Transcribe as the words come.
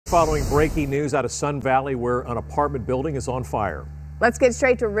Following breaking news out of Sun Valley where an apartment building is on fire. Let's get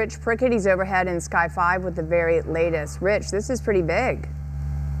straight to Rich Prickett. He's overhead in Sky 5 with the very latest. Rich, this is pretty big.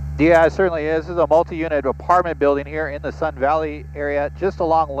 Yeah, it certainly is. This is a multi-unit apartment building here in the Sun Valley area, just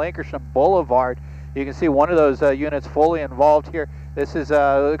along Lankershim Boulevard. You can see one of those units fully involved here. This is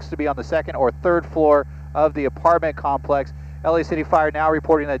looks to be on the second or third floor of the apartment complex. LA City Fire now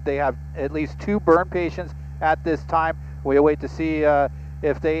reporting that they have at least 2 burn patients at this time. We await to see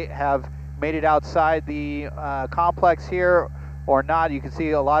if they have made it outside the complex here or not. You can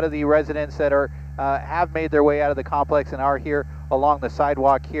see a lot of the residents that are have made their way out of the complex and are here along the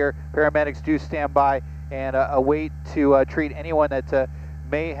sidewalk here. Paramedics do stand by and await to treat anyone that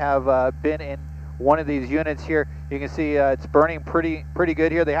may have been in one of these units here. You can see it's burning pretty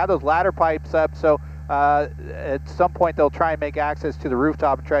good here. They have those ladder pipes up, so at some point they'll try and make access to the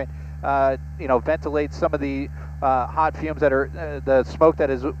rooftop and try and ventilate some of the hot fumes that are the smoke that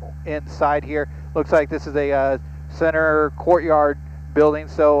is inside here. Looks like this is a center courtyard building,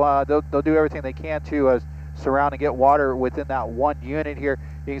 so they'll do everything they can to surround and get water within that one unit here.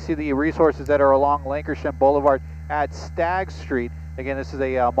 You can see the resources that are along Lankershim Boulevard at Stagg Street. Again, this is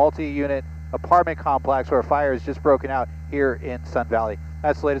a multi-unit apartment complex where a fire has just broken out here in Sun Valley.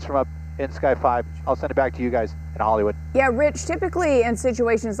 That's the latest from up in Sky 5. I'll send it back to you guys in Hollywood. Yeah, Rich, typically in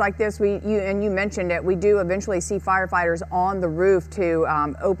situations like this, you mentioned it, we do eventually see firefighters on the roof to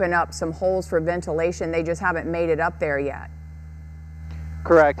open up some holes for ventilation. They just haven't made it up there yet.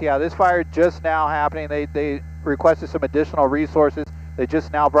 Correct, yeah. This fire just now happening. They requested some additional resources. They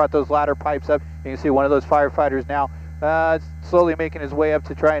just now brought those ladder pipes up. You can see one of those firefighters now slowly making his way up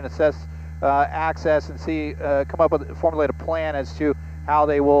to try and assess access and see, formulate a plan as to how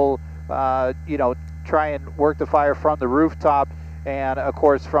they will try and work the fire from the rooftop and of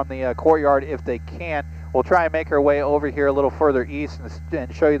course from the courtyard if they can. We'll try and make our way over here a little further east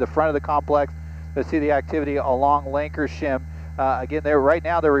and show you the front of the complex to see the activity along Lankershim. Again, right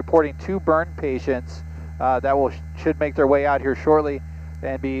now they're reporting 2 burn patients that should make their way out here shortly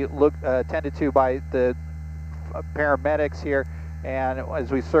and be attended to by the paramedics here. And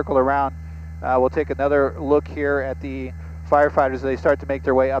as we circle around, we'll take another look here at the firefighters as they start to make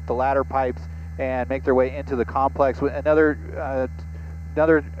their way up the ladder pipes and make their way into the complex. Another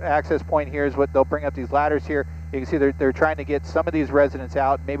access point here is what they'll bring up these ladders here. You can see they're trying to get some of these residents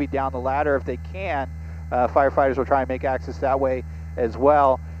out, maybe down the ladder if they can. Firefighters will try and make access that way as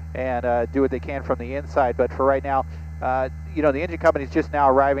well and do what they can from the inside. But for right now, the engine company's just now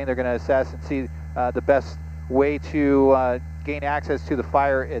arriving. They're going to assess and see the best way to gain access to the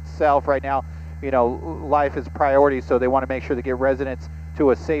fire itself. Right now, life is a priority, so they want to make sure to get residents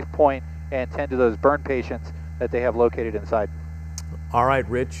to a safe point and tend to those burn patients that they have located inside. All right,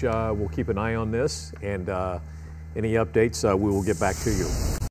 Rich, we'll keep an eye on this, and any updates, we will get back to you.